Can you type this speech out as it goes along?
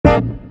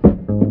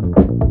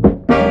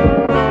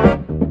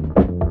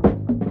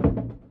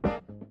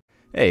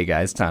Hey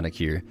guys, Tonic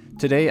here.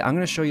 Today I'm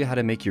going to show you how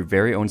to make your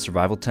very own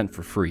survival tent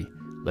for free.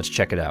 Let's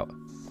check it out.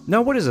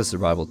 Now, what is a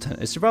survival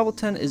tent? A survival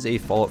tent is a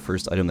Fallout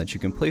First item that you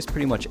can place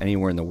pretty much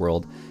anywhere in the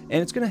world,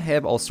 and it's going to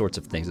have all sorts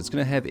of things. It's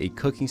going to have a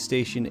cooking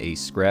station, a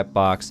scrap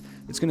box,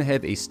 it's going to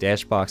have a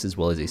stash box as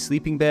well as a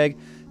sleeping bag,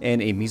 and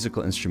a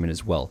musical instrument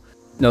as well.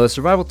 Now, the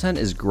survival tent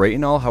is great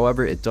and all,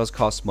 however, it does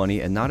cost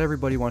money, and not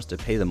everybody wants to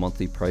pay the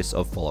monthly price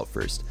of Fallout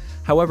First.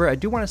 However, I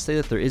do want to say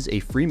that there is a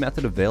free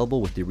method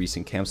available with the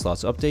recent camp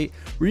slots update,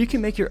 where you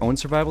can make your own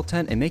survival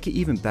tent and make it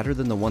even better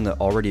than the one that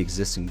already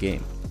exists in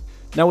game.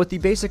 Now, with the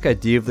basic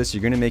idea of this,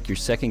 you're going to make your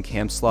second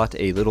camp slot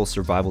a little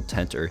survival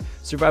tent, or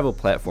survival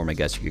platform I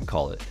guess you could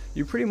call it.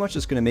 You're pretty much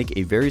just going to make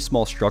a very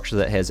small structure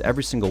that has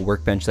every single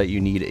workbench that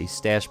you need, a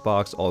stash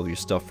box, all of your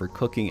stuff for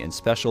cooking and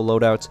special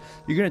loadouts.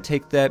 You're going to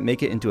take that,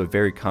 make it into a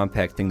very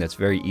compact thing that's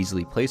very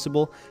easily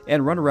placeable,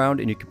 and run around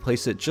and you can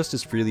place it just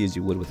as freely as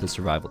you would with a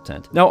survival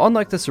tent. Now,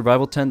 unlike the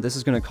survival tent, this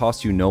is going to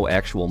cost you no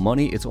actual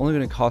money. It's only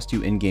going to cost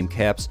you in-game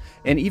caps,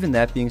 and even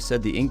that being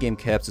said, the in-game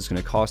caps it's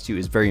going to cost you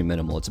is very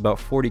minimal. It's about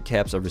 40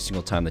 caps every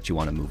single time that you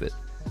want to move it.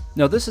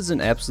 Now, this is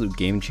an absolute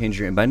game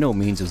changer, and by no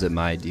means was it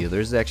my idea.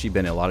 There's actually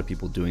been a lot of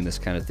people doing this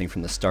kind of thing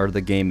from the start of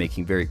the game,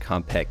 making very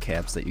compact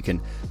caps that you can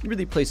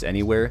really place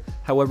anywhere.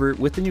 However,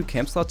 with the new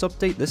camp slots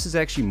update, this is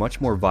actually much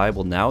more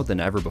viable now than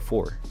ever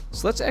before.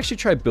 So let's actually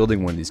try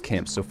building one of these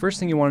camps. So first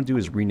thing you want to do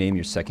is rename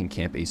your second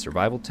camp a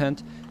survival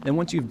tent, and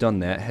once you've done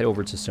that, head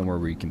over to somewhere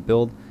where you can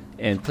build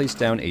and place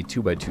down a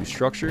 2x2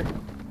 structure,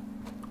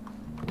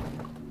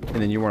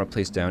 and then you want to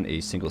place down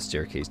a single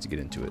staircase to get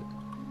into it.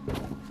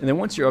 And then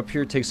once you're up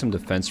here, take some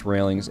defense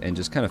railings and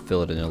just kind of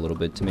fill it in a little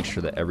bit to make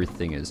sure that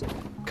everything is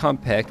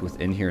compact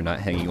within here, not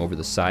hanging over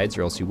the sides,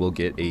 or else you will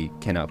get a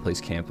cannot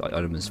place camp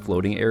item is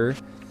floating error.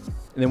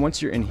 And then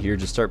once you're in here,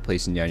 just start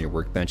placing down your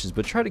workbenches,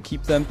 but try to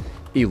keep them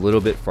a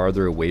little bit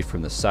farther away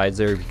from the sides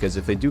there, because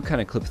if they do kind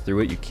of clip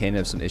through it, you can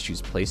have some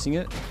issues placing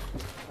it.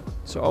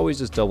 So always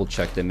just double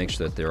check them, make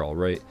sure that they're all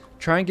right.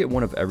 Try and get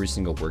one of every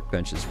single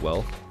workbench as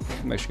well.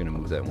 I'm actually going to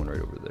move that one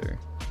right over there.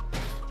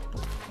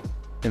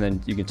 And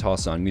then you can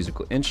toss on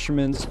musical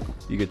instruments,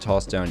 you could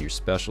toss down your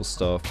special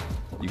stuff,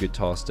 you could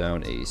toss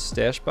down a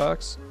stash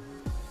box.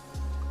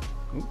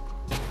 Oop,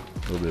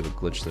 a little bit of a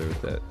glitch there with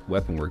that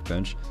weapon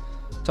workbench.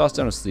 Toss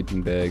down a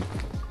sleeping bag,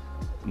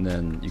 and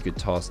then you could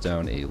toss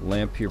down a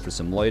lamp here for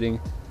some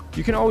lighting.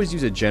 You can always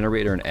use a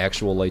generator and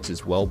actual lights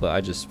as well, but I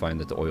just find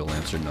that the oil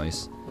lamps are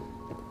nice.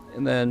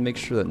 And then make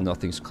sure that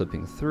nothing's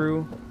clipping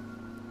through.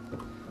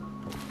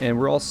 And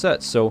we're all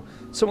set. So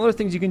some other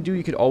things you can do,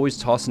 you could always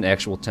toss an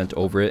actual tent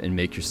over it and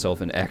make yourself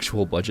an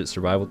actual budget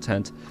survival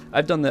tent.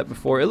 I've done that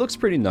before. It looks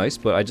pretty nice,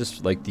 but I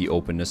just like the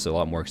openness a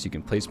lot more because you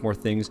can place more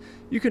things.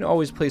 You can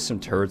always place some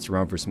turrets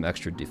around for some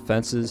extra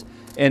defenses.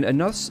 And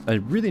a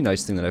really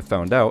nice thing that I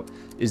found out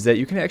is that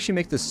you can actually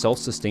make this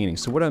self-sustaining.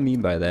 So what I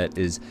mean by that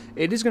is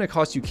it is going to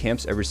cost you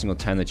camps every single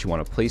time that you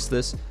want to place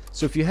this.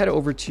 So if you head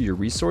over to your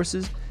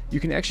resources, you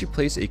can actually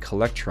place a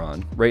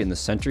collectron right in the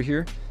center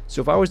here. So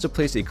if I was to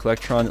place a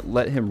collectron,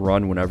 let him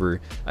run whenever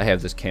I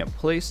have this camp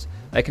placed,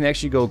 I can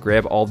actually go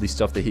grab all the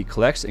stuff that he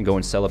collects and go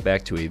and sell it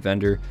back to a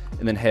vendor,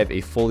 and then have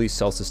a fully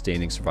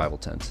self-sustaining survival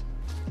tent.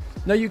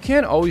 Now, you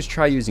can always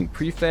try using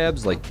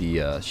prefabs like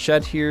the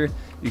shed here.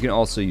 You can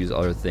also use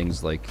other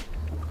things like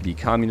the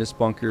communist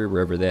bunker,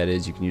 wherever that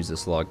is. You can use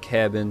this log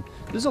cabin.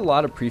 There's a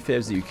lot of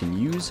prefabs that you can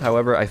use.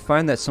 However, I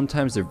find that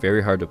sometimes they're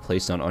very hard to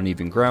place on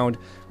uneven ground,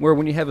 where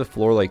when you have a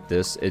floor like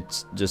this,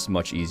 it's just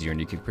much easier and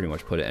you can pretty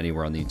much put it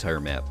anywhere on the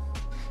entire map.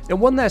 And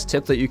one last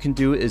tip that you can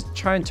do is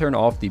try and turn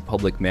off the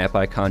public map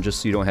icon,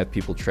 just so you don't have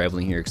people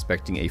traveling here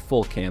expecting a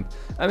full camp.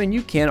 I mean,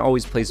 you can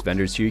always place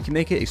vendors here. You can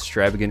make it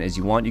extravagant as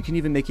you want. You can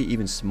even make it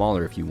even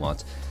smaller if you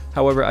want.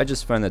 However, I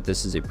just find that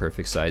this is a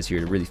perfect size here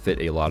to really fit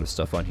a lot of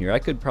stuff on here. I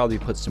could probably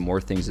put some more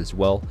things as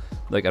well.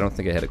 Like, I don't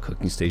think I had a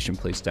cooking station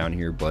placed down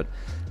here, but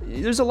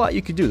there's a lot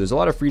you could do. There's a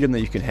lot of freedom that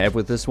you can have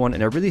with this one,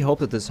 and I really hope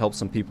that this helps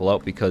some people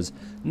out, because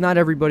not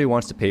everybody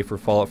wants to pay for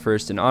Fallout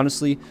First, and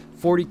honestly,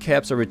 40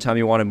 caps every time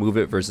you want to move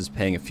it versus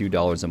paying a few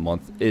dollars a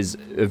month is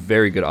a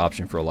very good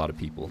option for a lot of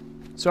people.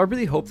 So I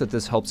really hope that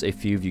this helps a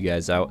few of you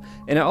guys out,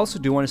 and I also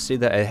do want to say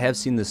that I have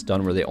seen this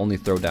done where they only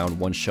throw down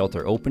one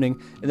shelter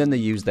opening, and then they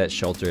use that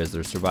shelter as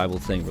their survival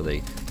thing, where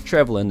they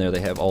travel in there,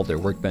 they have all their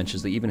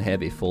workbenches, they even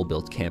have a full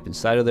built camp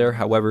inside of there.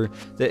 However,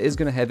 that is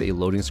going to have a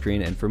loading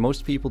screen, and for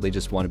most people, they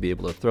just want to be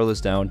able to throw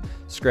this down,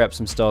 scrap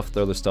some stuff,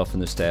 throw their stuff in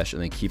their stash,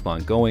 and then keep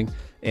on going.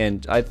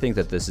 And I think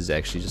that this is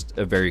actually just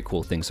a very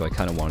cool thing, so I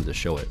kind of wanted to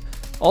show it.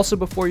 Also,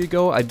 before you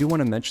go, I do want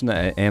to mention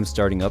that I am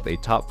starting up a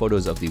top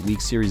photos of the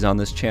week series on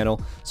this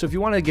channel, so if you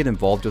want to get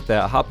involved with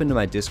that, hop into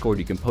my Discord.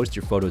 You can post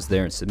your photos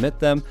there and submit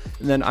them,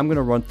 and then I'm going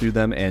to run through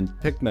them and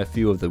pick my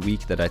few of the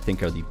week that I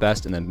think are the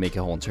best, and then make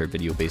a whole entire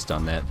video based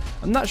on that.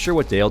 I'm not sure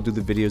what day I'll do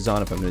the videos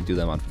on, if I'm going to do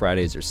them on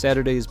Fridays or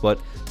Saturdays, but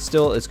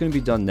still, it's going to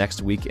be done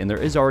next week, and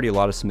there is already a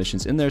lot of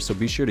submissions in there, so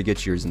be sure to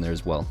get yours in there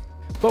as well.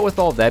 But with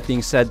all of that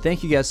being said,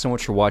 thank you guys so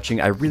much for watching.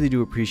 I really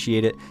do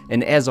appreciate it,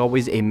 and as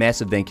always, a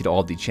massive thank you to all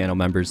of the channel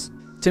members.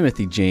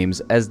 Timothy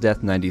James,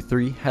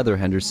 Esdeath93, Heather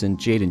Henderson,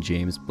 Jaden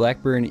James,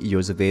 Blackburn,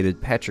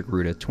 Yosevated, Patrick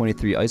Ruda,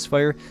 23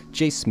 Icefire,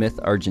 Jay Smith,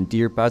 Argent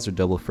Deer, Bowser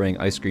Double Fraying,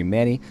 Ice Cream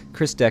Manny,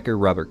 Chris Decker,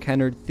 Robert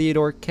Kennard,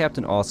 Theodore,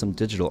 Captain Awesome,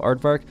 Digital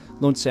Aardvark,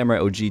 Lone Samurai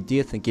OG,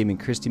 Diath, and Gaming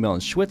Christy Mellon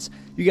Schwitz.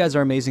 You guys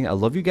are amazing. I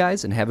love you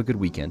guys, and have a good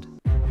weekend.